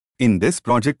In this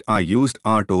project I used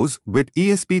RTOS with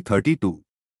ESP32.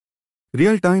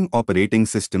 Real-Time Operating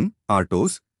System,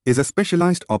 RTOS, is a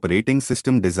specialized operating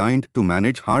system designed to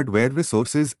manage hardware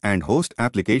resources and host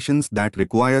applications that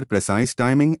require precise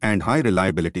timing and high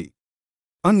reliability.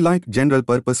 Unlike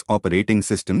general-purpose operating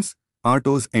systems,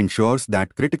 RTOS ensures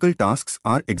that critical tasks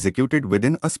are executed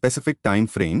within a specific time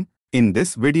frame. In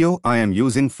this video I am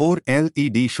using 4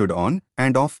 LED should on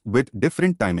and off with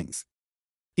different timings.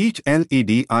 Each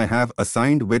LED I have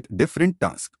assigned with different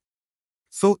task.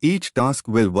 So each task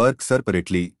will work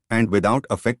separately and without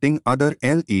affecting other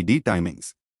LED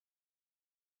timings.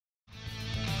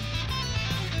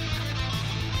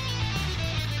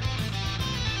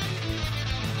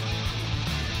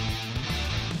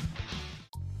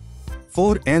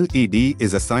 Four LED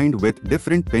is assigned with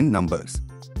different pin numbers.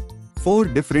 4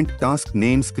 different task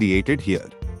names created here.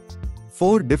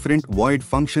 4 different void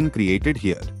function created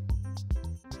here.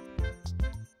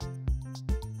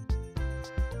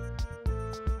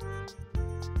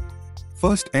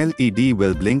 First LED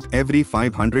will blink every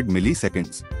 500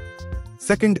 milliseconds.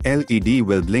 Second LED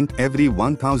will blink every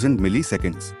 1000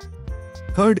 milliseconds.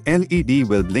 Third LED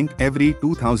will blink every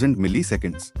 2000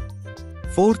 milliseconds.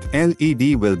 Fourth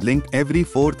LED will blink every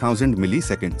 4000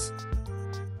 milliseconds.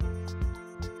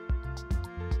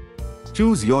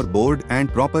 Choose your board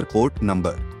and proper port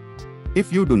number.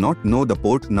 If you do not know the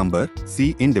port number,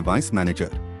 see in Device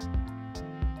Manager.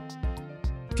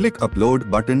 Click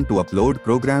Upload button to upload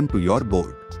program to your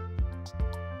board.